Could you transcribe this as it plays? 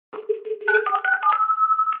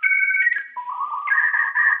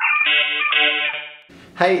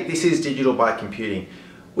Hey, this is Digital by Computing.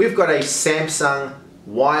 We've got a Samsung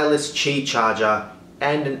wireless Qi charger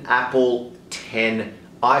and an Apple 10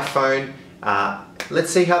 iPhone.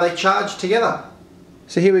 Let's see how they charge together.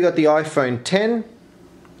 So here we got the iPhone 10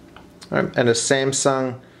 and a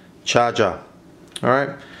Samsung charger. All right.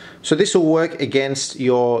 So this will work against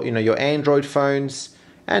your Android phones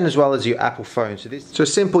and as well as your Apple phone. So a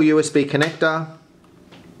simple USB connector.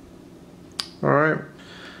 All right.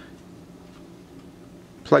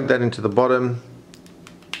 Plug that into the bottom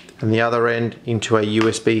and the other end into a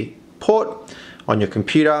USB port on your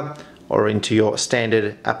computer or into your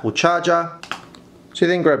standard Apple charger. So you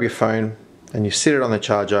then grab your phone and you sit it on the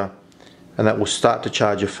charger, and that will start to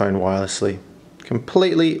charge your phone wirelessly,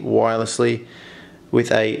 completely wirelessly,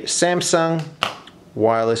 with a Samsung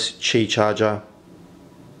wireless Qi charger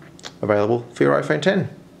available for your iPhone 10.